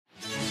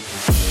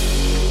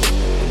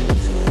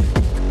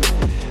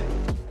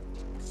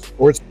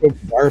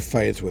Sportsbook Bar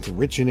Fights with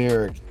Rich and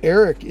Eric.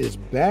 Eric is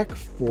back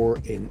for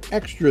an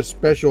extra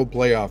special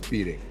playoff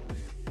beating.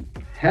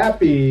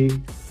 Happy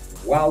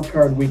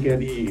Wildcard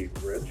Weekend Eve,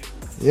 Rich.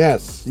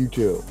 Yes, you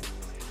too.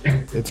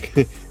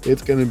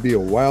 It's going to be a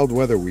wild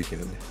weather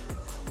weekend.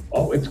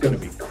 Oh, it's going to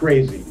be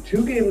crazy.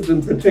 Two games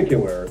in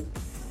particular.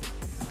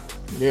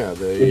 Yeah,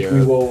 which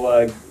we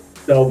will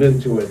delve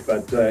into it.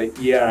 But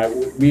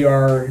we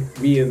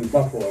in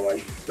Buffalo, I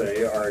should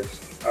say, are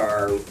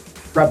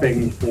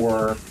prepping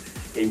for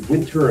a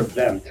winter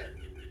event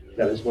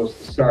that is supposed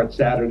to start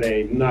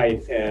Saturday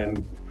night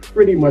and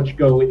pretty much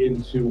go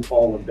into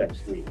all of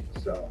next week.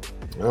 So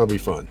that'll be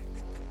fun.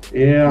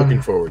 Yeah,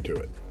 looking forward to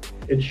it.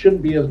 It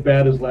shouldn't be as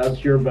bad as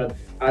last year, but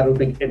I don't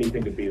think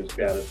anything could be as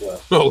bad as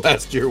last year. No,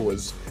 last year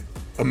was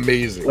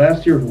amazing.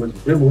 Last year was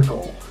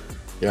biblical.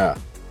 Yeah,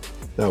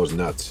 that was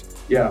nuts.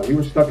 Yeah, we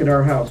were stuck in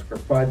our house for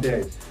 5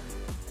 days.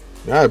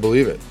 Yeah, I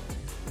believe it.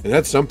 And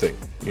that's something,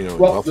 you know.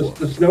 Well,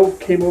 the snow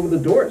came over the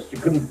doors. You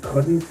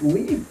couldn't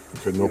leave.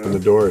 Couldn't open the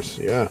doors.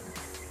 Yeah.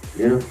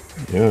 Yeah.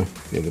 Yeah.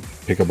 You had to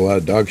pick up a lot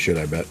of dog shit,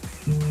 I bet.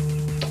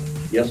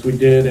 Yes, we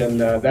did. And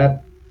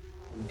that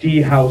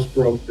D house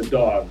broke the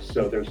dogs,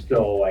 so they're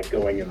still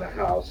going in the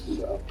house.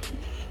 So.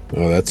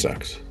 Oh, that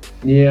sucks.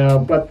 Yeah,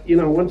 but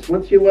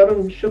once you let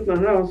them shit in the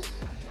house.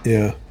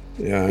 Yeah.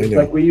 Yeah, I know.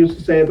 Like we used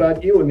to say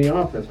about you in the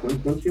office.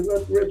 Once you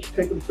let Rich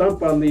take a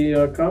dump on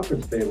the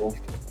conference table.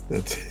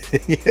 That's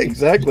yeah,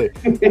 exactly.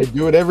 I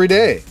do it every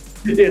day.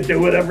 You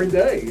do it every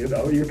day.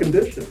 You're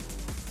conditioned.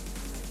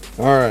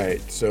 All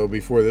right. So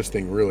before this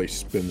thing really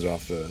spins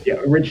off the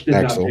Rich did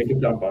axle. not take a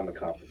dump on the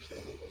conference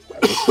table.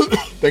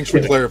 Thanks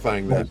for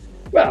clarifying that.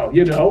 Well,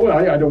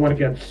 I don't want to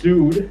get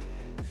sued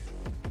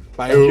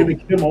by Jimmy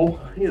Kimmel.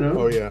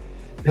 Oh yeah.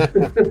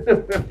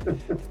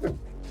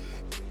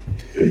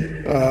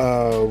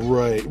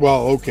 Right.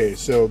 Well, okay.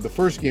 So the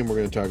first game we're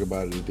going to talk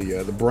about is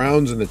the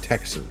Browns and the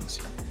Texans.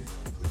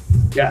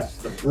 Yes,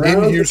 the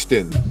Browns in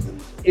Houston.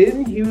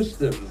 In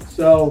Houston.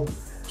 So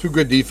two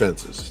good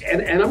defenses.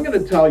 And I'm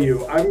going to tell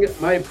you,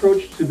 my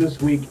approach to this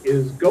week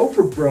is go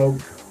for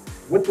broke.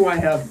 What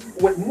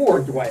more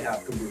do I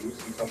have to lose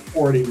since I'm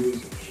already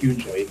losing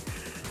hugely?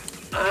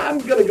 I'm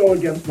going to go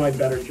against my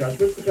better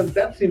judgment because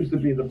that seems to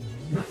be the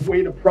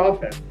way to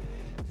profit.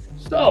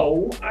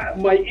 So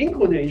my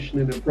inclination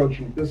in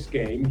approaching this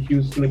game,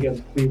 Houston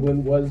against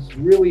Cleveland, was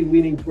really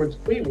leaning towards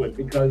Cleveland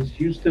because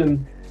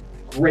Houston,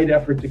 great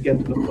effort to get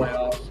to the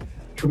playoffs.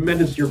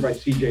 Tremendous year by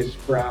C.J.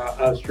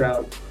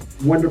 Stroud.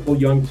 Wonderful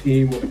young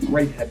team with a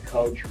great head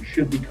coach who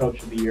should be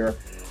coach of the year.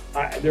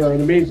 They're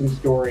an amazing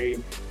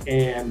story,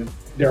 and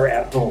they're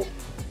at home.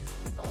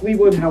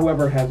 Cleveland,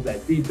 however, has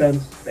that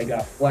defense. They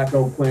got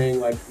Flacco playing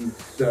like he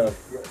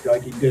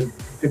did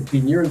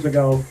 15 years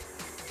ago.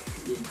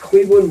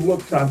 Cleveland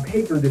looks on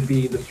paper to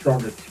be the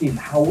stronger team.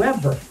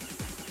 However,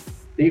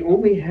 they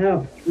only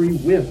have 3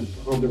 wins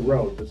on the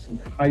road this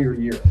entire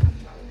year.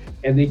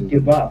 And they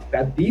give up.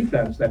 That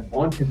defense, that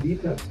vaunted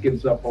defense,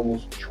 gives up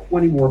almost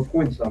 20 more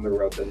points on the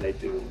road than they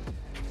do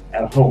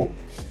at home.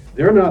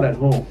 They're not at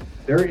home.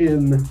 They're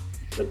in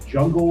the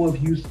jungle of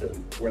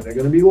Houston, where they're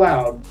going to be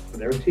loud for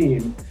their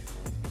team.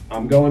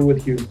 I'm going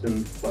with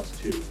Houston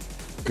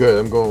 +2. Good.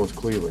 I'm going with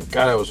Cleveland.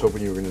 God, I was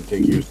hoping you were going to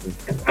take Houston.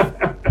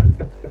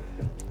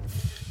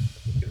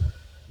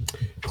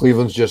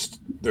 Cleveland's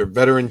they're a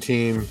veteran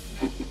team.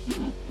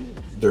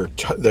 Their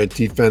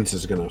defense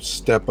is going to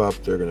step up.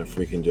 They're going to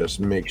freaking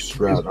just make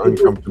Stroud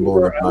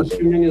uncomfortable. I'm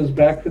assuming is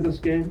back for this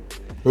game.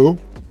 Who?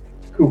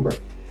 Cooper.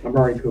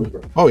 Amari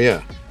Cooper. Oh,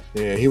 yeah.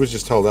 Yeah, he was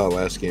just held out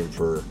last game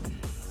for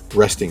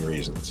resting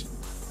reasons.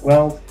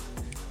 Well,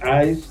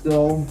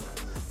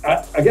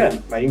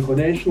 again, my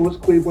inclination was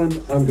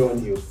Cleveland. I'm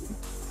going Houston.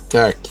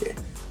 Okay.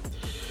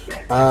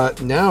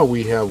 Now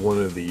we have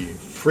one of the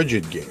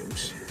frigid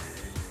games.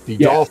 The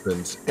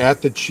Dolphins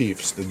at the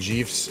Chiefs. The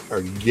Chiefs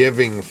are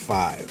giving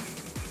 5.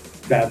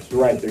 That's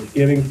right. They're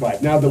giving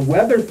 5. Now, the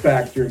weather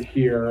factor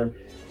here,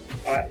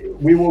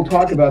 we will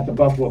talk about the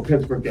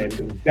Buffalo-Pittsburgh game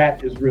because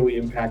that is really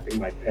impacting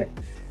my pick.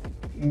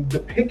 The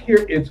pick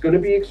here, it's going to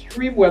be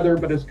extreme weather,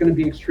 but it's going to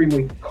be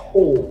extremely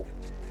cold.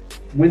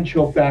 Wind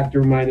chill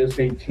factor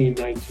 -18,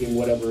 19,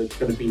 whatever it's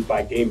going to be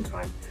by game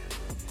time.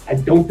 I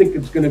don't think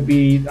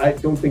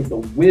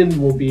the wind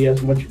will be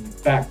as much of a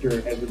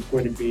factor as it's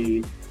going to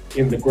be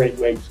in the Great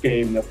Lakes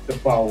game the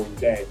following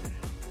day.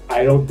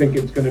 I don't think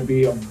it's going to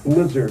be a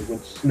blizzard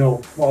with snow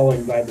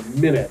falling by the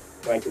minute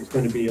like it's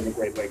going to be in the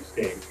Great Lakes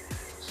game.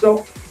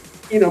 So,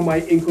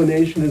 my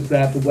inclination is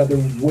that the weather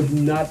would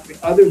not be,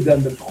 other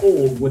than the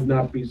cold, would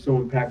not be so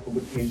impactful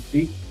with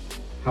KC.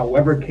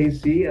 However,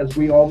 KC, as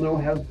we all know,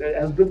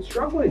 has been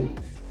struggling.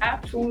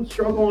 Absolute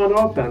struggle on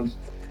offense.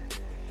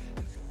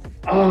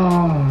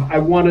 I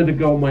wanted to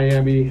go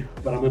Miami,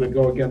 but I'm going to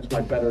go against my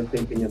better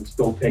thinking and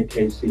still take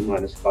KC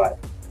 -5.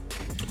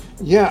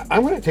 Yeah,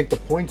 I'm going to take the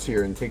points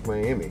here and take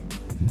Miami.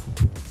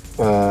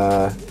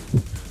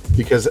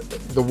 Because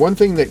the one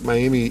thing that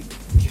Miami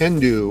can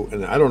do,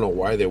 and I don't know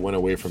why they went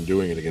away from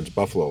doing it against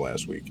Buffalo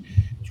last week,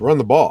 is run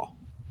the ball.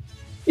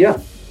 Yeah.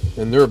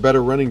 and they're a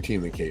better running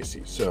team than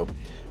KC. So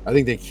I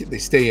think they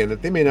stay in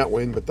it. They may not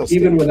win, but they'll stay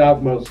Even in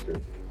without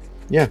Mostert.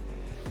 Yeah.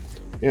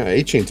 Yeah,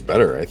 A-Chain's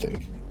better, I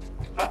think.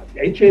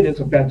 A-Chain is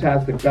a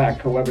fantastic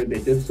back. However,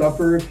 they did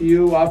suffer a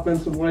few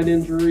offensive line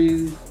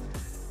injuries.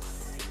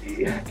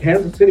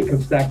 Kansas City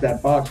can stack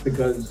that box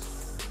because,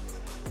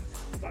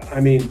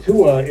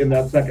 Tua in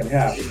that second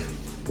half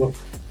looked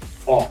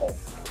awful.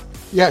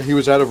 Yeah, he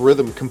was out of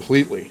rhythm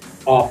completely.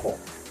 Awful.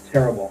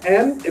 Terrible.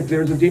 And if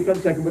there's a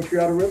defense that can put you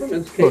out of rhythm,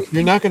 it's KC. Look,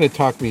 you're not going to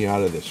talk me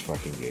out of this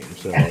fucking game,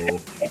 so...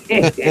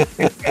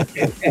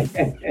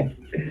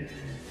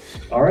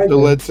 All right. So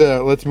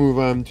let's move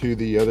on to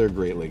the other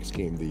Great Lakes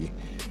game, the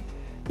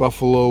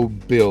Buffalo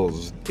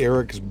Bills.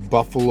 Eric's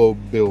Buffalo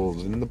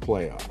Bills in the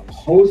playoffs.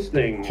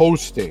 Hosting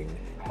the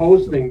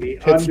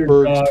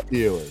Pittsburgh underdog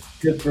Steelers.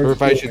 Pittsburgh Or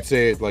if I Steelers. should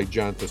say it like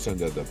John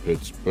Facenda, the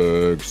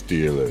Pittsburgh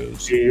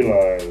Steelers.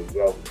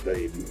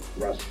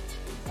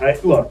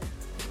 Look,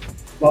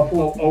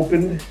 Buffalo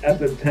opened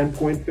as a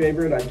 10-point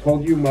favorite. I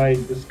told you my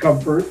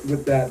discomfort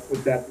with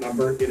that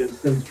number. It has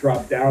since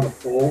dropped down a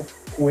full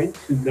point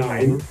to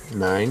 9.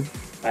 9.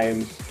 I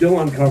am still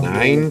uncomfortable.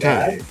 9 with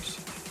that. times.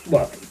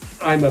 Look,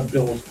 I'm a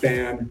Bills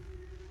fan.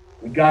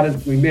 We got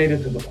it. We made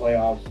it to the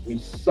playoffs. We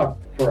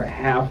sucked for a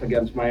half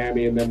against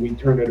Miami, and then we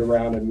turned it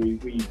around and we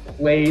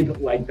played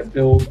like the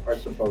Bills are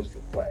supposed to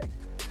play.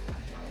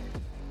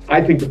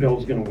 I think the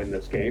Bills are going to win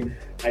this game.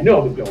 I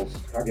know the Bills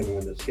are going to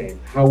win this game.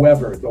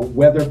 However, the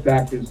weather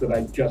factors that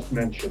I just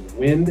mentioned,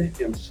 wind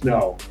and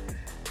snow,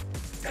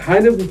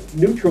 kind of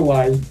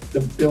neutralize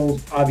the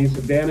Bills' obvious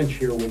advantage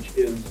here, which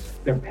is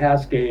their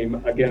pass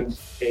game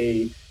against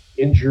a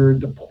injured,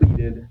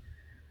 depleted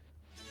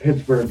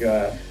Pittsburgh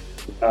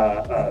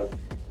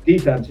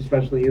defense,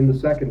 especially in the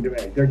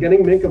secondary. They're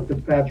getting Minkah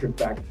Fitzpatrick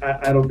back.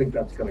 I don't think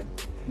that's going to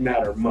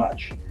matter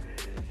much.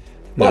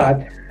 No.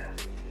 But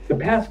the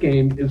pass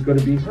game is going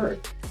to be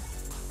hurt.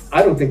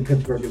 I don't think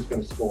Pittsburgh is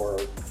going to score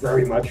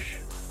very much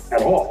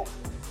at all.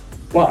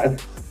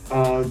 But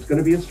it's going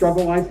to be a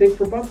struggle, I think,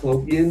 for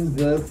Buffalo in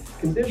the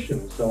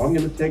conditions. So I'm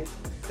going to take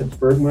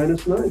Pittsburgh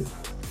 -9.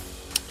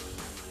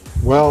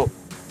 Well,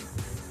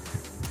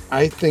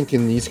 I think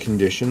in these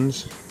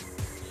conditions,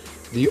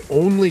 the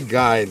only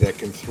guy that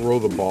can throw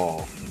the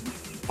ball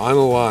on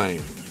a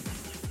line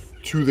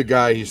to the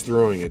guy he's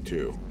throwing it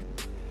to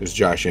is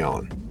Josh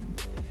Allen.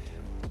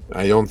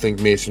 I don't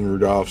think Mason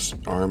Rudolph's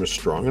arm is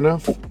strong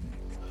enough.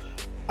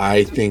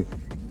 I think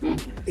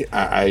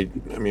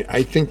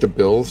the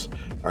Bills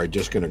are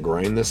just going to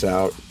grind this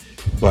out,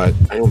 but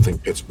I don't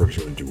think Pittsburgh's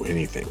going to do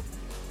anything.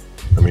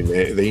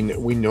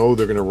 We know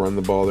they're going to run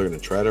the ball. They're going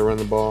to try to run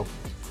the ball.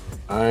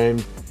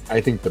 I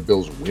think the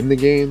Bills win the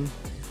game,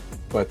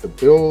 but the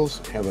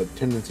Bills have a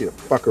tendency to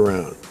fuck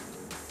around.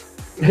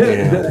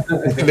 Yeah,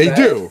 they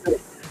do.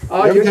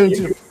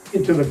 You're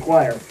into the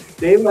choir.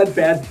 They let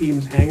bad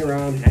teams hang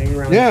around.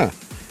 Yeah.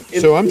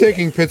 So I'm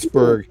taking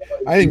Pittsburgh.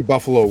 I think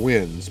Buffalo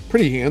wins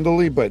pretty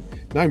handily, but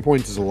 9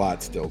 points is a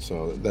lot still,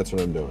 so that's what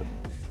I'm doing.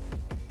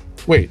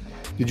 Wait,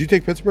 did you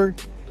take Pittsburgh?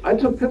 I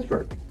took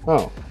Pittsburgh.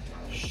 Oh,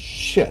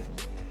 shit.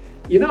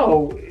 You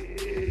know,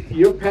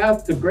 your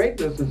path to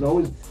greatness is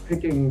always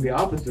picking the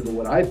opposite of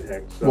what I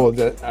picked. So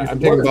I'm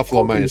taking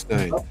Buffalo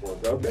 -9.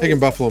 Okay. Taking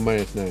Buffalo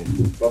 -9.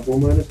 Buffalo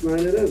 -9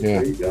 it is.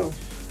 Yeah. There you go.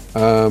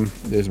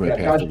 There's my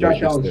path to Josh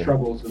greatness Allen there.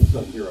 struggles in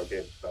Sub-Zero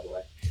games, by the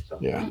way. So.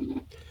 Yeah.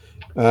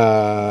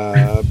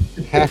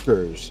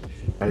 Packers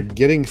are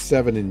getting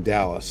 7 in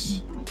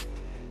Dallas.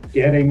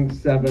 Getting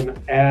 7.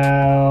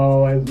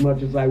 As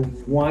much as I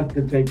want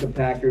to take the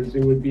Packers,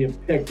 it would be a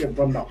pick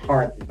from the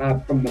heart,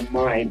 not from the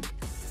mind.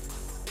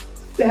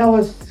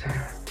 Dallas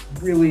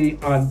really,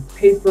 on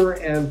paper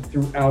and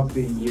throughout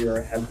the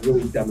year, has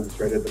really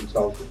demonstrated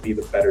themselves to be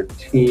the better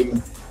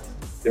team.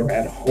 They're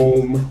at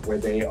home where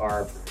they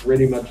are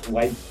pretty much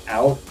lights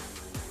out.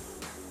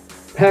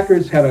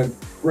 Packers had a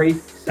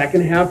great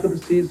second half of the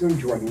season.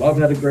 Jordan Love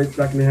had a great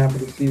second half of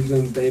the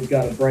season. They've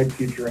got a bright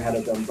future ahead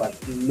of them, but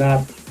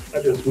not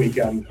this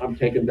weekend. I'm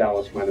taking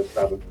Dallas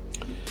 -7.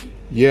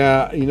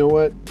 Yeah, you know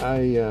what?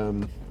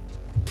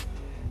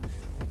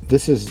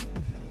 This is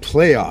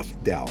playoff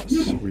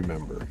Dallas,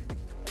 remember.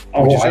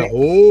 Which is a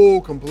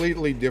whole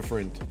completely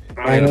different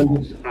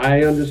animal.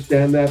 I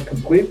understand that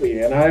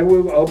completely, and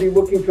I'll be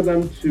looking for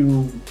them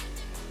to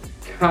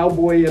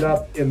cowboy it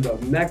up in the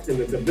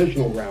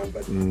divisional round,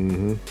 but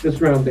this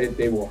round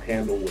they will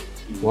handle with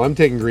ease. Well, I'm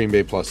taking Green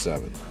Bay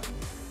 +7.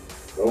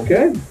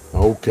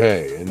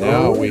 Okay, and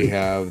now we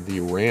have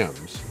the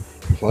Rams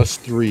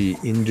 +3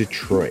 in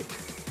Detroit.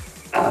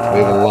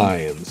 They're the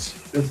Lions.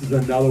 This is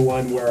another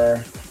one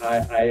where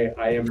I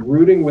am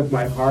rooting with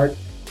my heart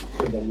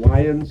for the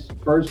Lions'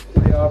 first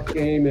playoff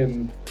game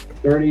in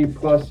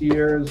 30-plus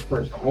years,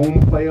 first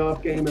home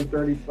playoff game in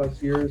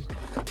 30-plus years.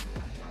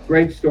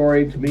 Great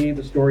story. To me,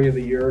 the story of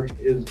the year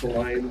is the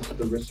Lions,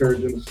 the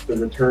resurgence, the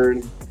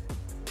return.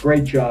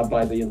 Great job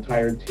by the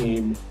entire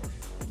team.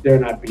 They're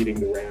not beating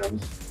the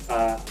Rams.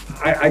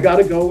 I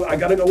gotta go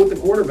with the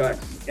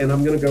quarterbacks, and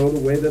I'm gonna go the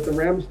way that the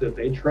Rams did.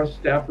 They trust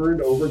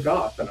Stafford over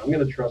Goff, and I'm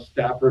gonna trust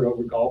Stafford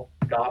over Goff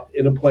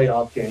in a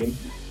playoff game.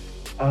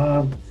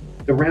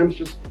 The Rams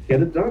just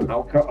get it done.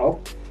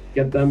 I'll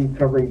get them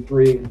covering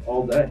 3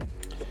 all day.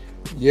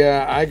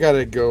 Yeah, I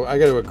gotta go. I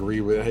gotta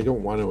agree with. I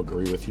don't want to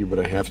agree with you, but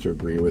I have to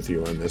agree with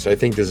you on this. I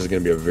think this is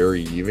going to be a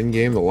very even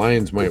game. The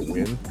Lions might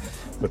win,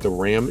 but the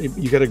Rams.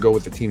 You got to go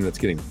with the team that's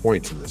getting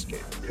points in this game.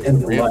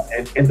 And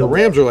the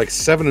Rams are like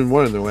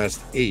 7-1 in their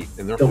last 8,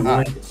 and they're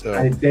hot.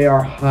 They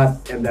are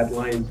hot, and that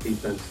Lions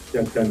defense,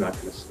 they're not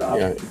going to stop.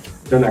 Yeah.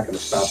 They're not going to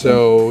stop.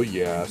 So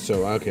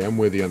okay, I'm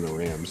with you on the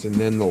Rams, and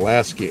then the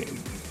last game,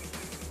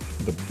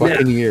 the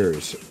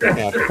Buccaneers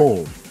at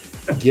home,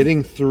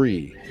 getting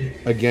 3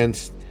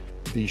 against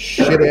the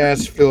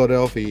shit-ass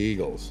Philadelphia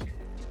Eagles.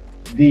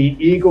 The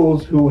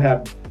Eagles who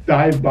have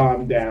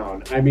dive-bombed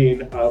down. I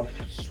mean, a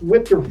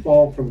swifter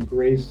fall from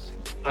grace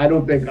I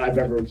don't think I've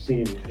ever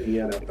seen in the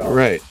NFL.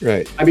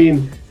 Right. I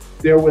mean,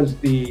 there was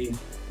the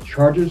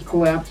Chargers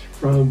collapse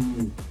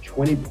from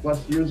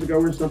 20-plus years ago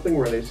or something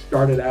where they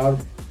started out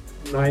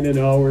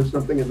 9-0 or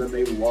something, and then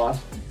they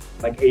lost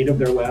like 8 of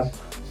their last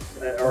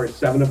or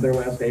 7 of their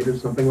last 8 or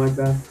something like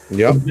that.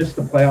 Yep. They missed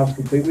the playoffs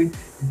completely.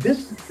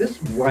 This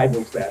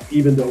rivals that,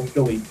 even though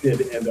Philly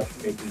did end up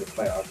making the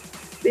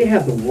playoffs. They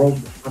had the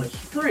world on a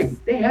string.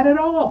 They had it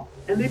all,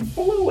 and they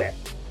blew it.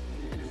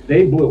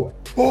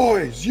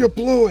 Boys, you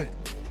blew it.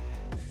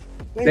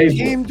 They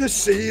came to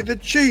see the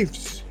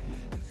Chiefs.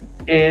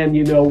 And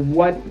you know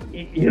what?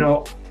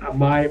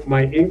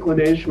 My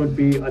inclination would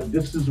be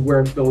this is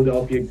where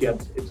Philadelphia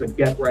it's a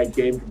get-right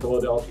game for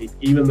Philadelphia,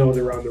 even though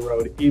they're on the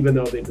road, even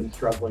though they've been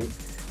struggling.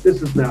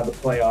 This is now the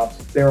playoffs.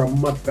 They're a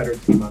much better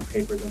team on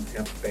paper than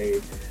Tampa Bay.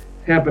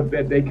 Tampa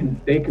Bay,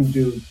 they can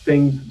do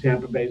things to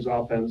Tampa Bay's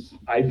offense.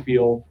 I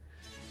feel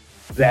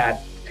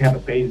that Tampa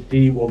Bay's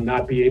D will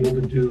not be able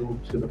to do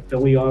to the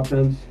Philly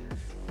offense.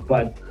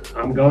 But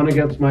I'm going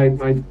against my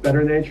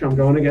better nature. I'm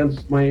going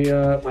against my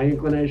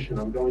inclination.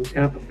 I'm going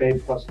Tampa Bay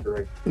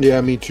 +3. Yeah,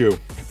 me too.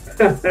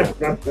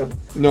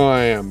 No,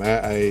 I am.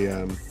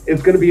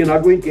 It's going to be an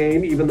ugly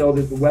game, even though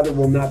the weather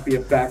will not be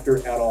a factor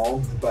at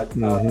all. But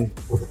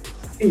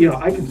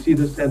I can see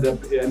this end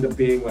up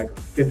being like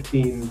a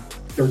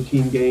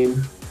 15-13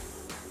 game.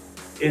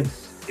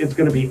 It's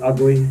going to be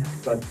ugly,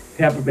 but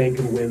Tampa Bay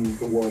can win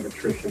the war of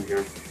attrition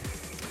here.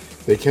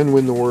 They can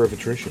win the war of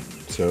attrition.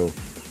 So.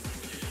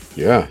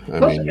 Yeah,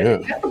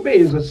 Tampa Bay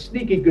is a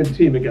sneaky good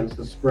team against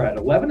the spread.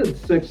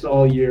 11-6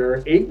 all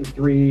year,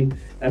 8-3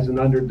 as an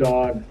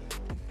underdog.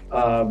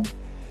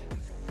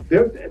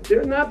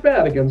 They're not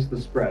bad against the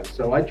spread,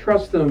 so I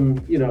trust them.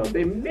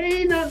 They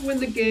may not win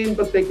the game,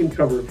 but they can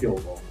cover a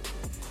field goal.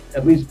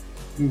 At least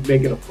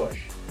make it a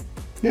push.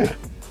 Yeah,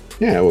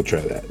 we'll try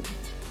that.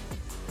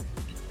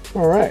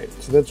 All right,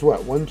 so that's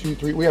what 1, 2,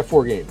 3. We have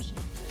 4 games,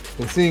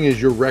 and seeing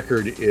as your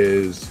record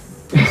is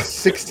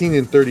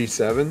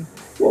 16-37.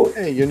 Well,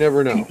 hey, you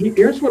never know.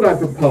 Here's what I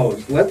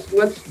propose.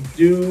 Let's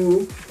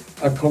do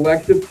a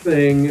collective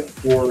thing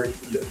for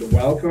the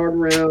wild card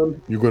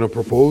round. You're going to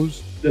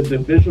propose? The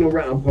divisional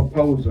round. I'm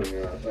proposing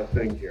a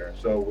thing here.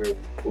 So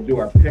we'll do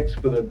our picks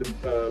for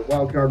the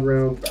wild card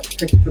round, our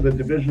picks for the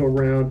divisional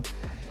round,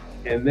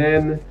 and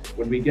then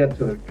when we get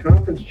to the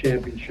conference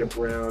championship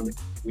round,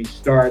 we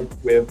start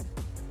with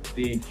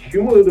the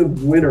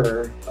cumulative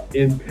winner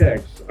in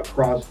picks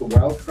across the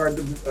wild card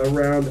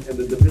round and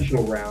the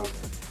divisional round.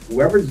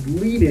 Whoever's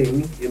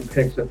leading in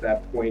picks at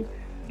that point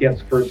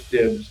gets first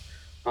dibs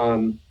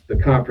on the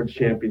conference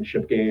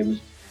championship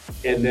games,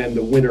 and then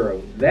the winner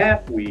of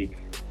that week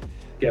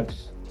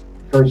gets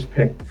first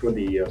pick for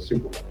the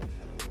Super Bowl.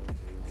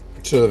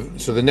 So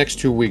the next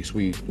 2 weeks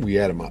we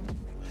add them up.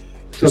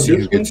 So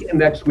this week and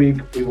next week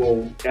we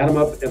will add them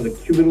up, and the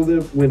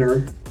cumulative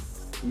winner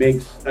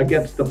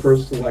gets the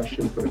first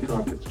selection for the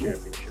conference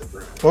championship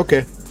round.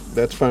 Okay,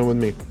 that's fine with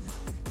me.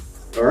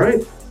 All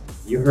right,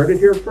 you heard it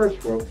here first,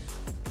 folks.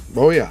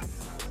 Oh, yeah,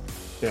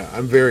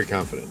 I'm very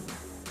confident.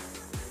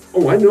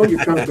 Oh, I know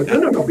you're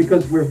confident. No,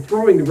 because we're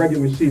throwing the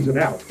regular season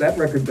out. That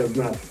record does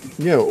not.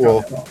 Yeah,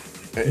 well.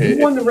 You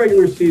won the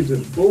regular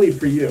season. Bully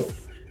for you.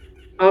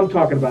 I'm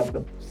talking about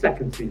the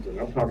second season.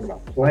 I'm talking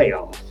about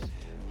playoffs.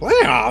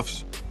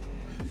 Playoffs?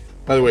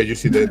 By the way, did you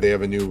see that they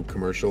have a new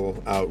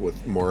commercial out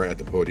with Maura at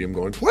the podium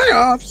going,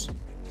 playoffs?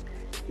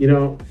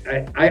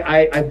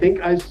 I think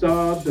I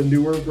saw the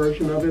newer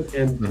version of it,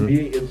 and to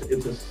me,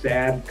 it's a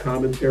sad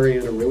commentary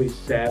and a really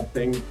sad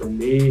thing for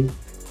me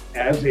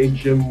as a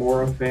Jim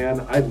Mora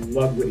fan. I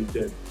love what he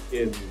did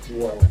in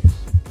New Orleans.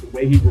 The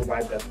way he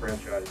revived that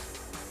franchise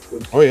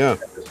was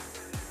tremendous.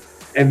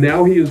 And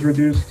now he is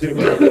reduced to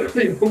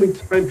the only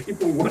time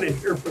people want to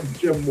hear from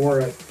Jim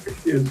Mora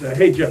is,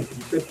 hey, Jim, did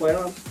you say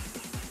playoffs?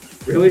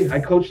 Really? I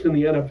coached in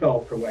the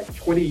NFL for like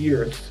 20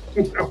 years.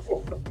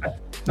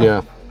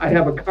 Yeah. I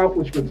have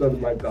accomplishments under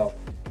my belt.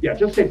 Yeah,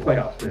 just say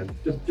playoffs, man.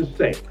 Just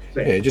say it.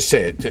 Yeah, just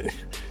say it.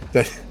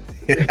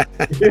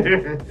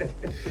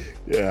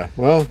 Yeah.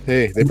 Well,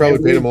 hey, they probably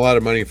paid him a lot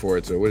of money for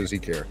it, so what does he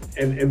care?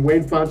 And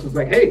Wayne Fontes is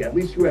like, hey, at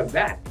least you have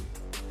that.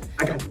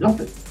 I got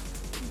nothing.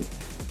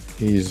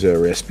 He's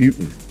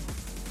Rasputin.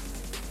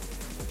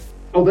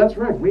 Oh, that's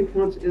right. Wayne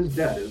Fontes is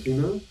dead, is he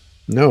not?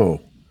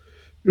 No.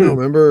 No,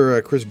 remember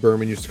Chris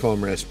Berman used to call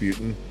him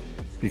Rasputin?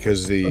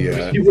 because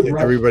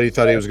Rush everybody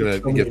thought he was going so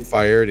to get many-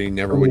 fired, and he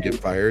never would many- get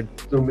fired.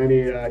 So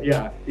many,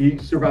 he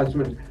survived so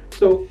many.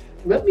 So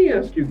let me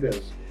ask you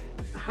this.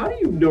 How do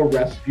you know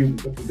Rasputin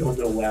but you don't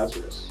know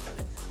Lazarus?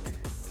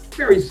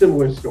 Very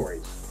similar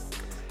stories.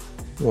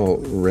 Well,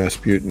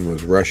 Rasputin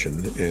was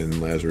Russian,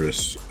 and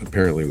Lazarus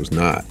apparently was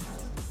not.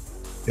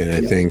 And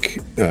I think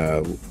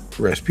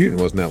Rasputin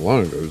wasn't that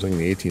long ago. It was like in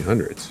the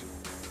 1800s.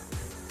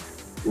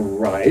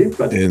 Right,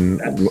 but And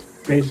that's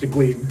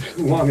basically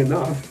long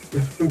enough.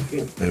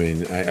 I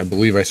mean, I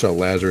believe I saw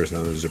Lazarus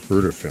on a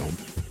Zapruder film.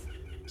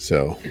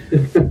 So,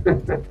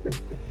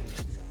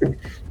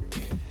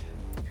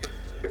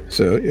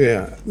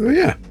 yeah.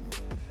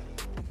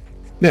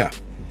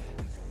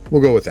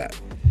 We'll go with that.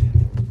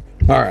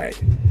 All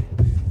right.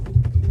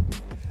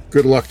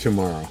 Good luck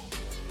tomorrow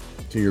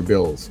to your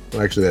Bills.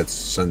 Well, actually, that's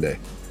Sunday.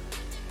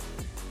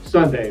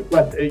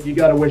 But you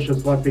got to wish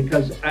us luck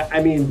because,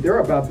 I mean, they're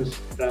about to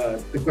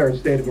declare a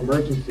state of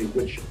emergency,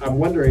 which I'm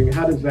wondering,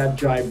 how does that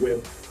jive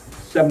with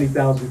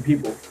 70,000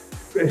 people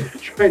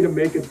trying to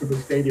make it to the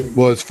stadium?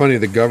 Well, it's funny.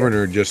 The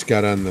governor just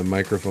got on the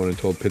microphone and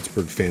told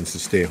Pittsburgh fans to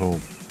stay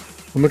home.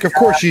 I'm like, of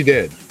course she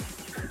did.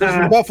 She's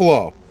from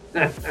Buffalo.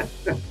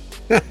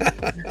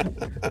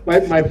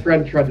 My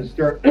friend tried to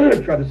stir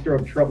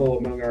up trouble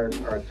among our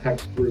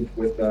text group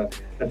with a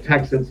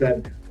text that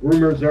said,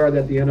 rumors are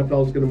that the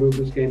NFL is going to move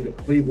this game to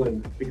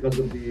Cleveland because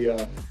of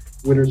the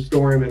winter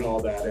storm and all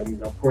that.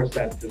 And of course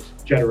that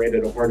just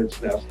generated a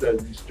hornet's nest,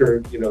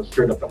 stirred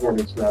up the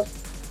hornet's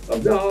nest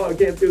of, no, I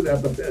can't do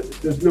that. But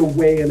there's no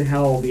way in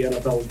hell the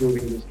NFL is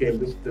moving this game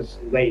this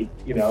late,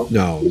 No.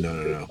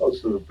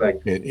 Most of the thing.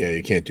 Yeah,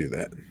 you can't do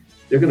that.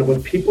 They're going to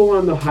put people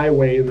on the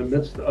highway in the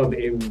midst of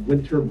a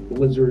winter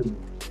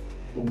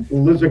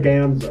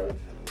blizzardanza.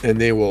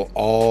 And they will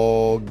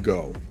all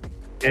go.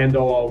 And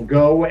they'll all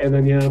go, and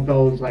then the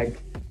NFL is like,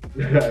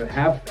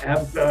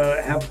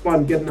 have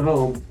fun getting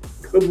home.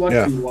 Good luck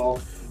to you all.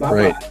 Bye-bye.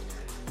 Right.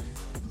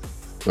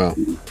 Well,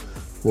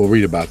 we'll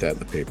read about that in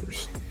the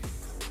papers.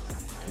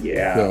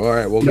 Yeah. So, all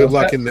right. Well, good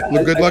luck in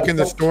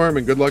the storm,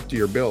 and good luck to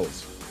your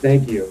Bills.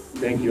 Thank you.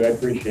 I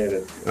appreciate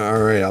it.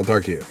 All right. I'll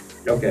talk to you.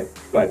 Okay.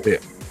 Bye. Yeah.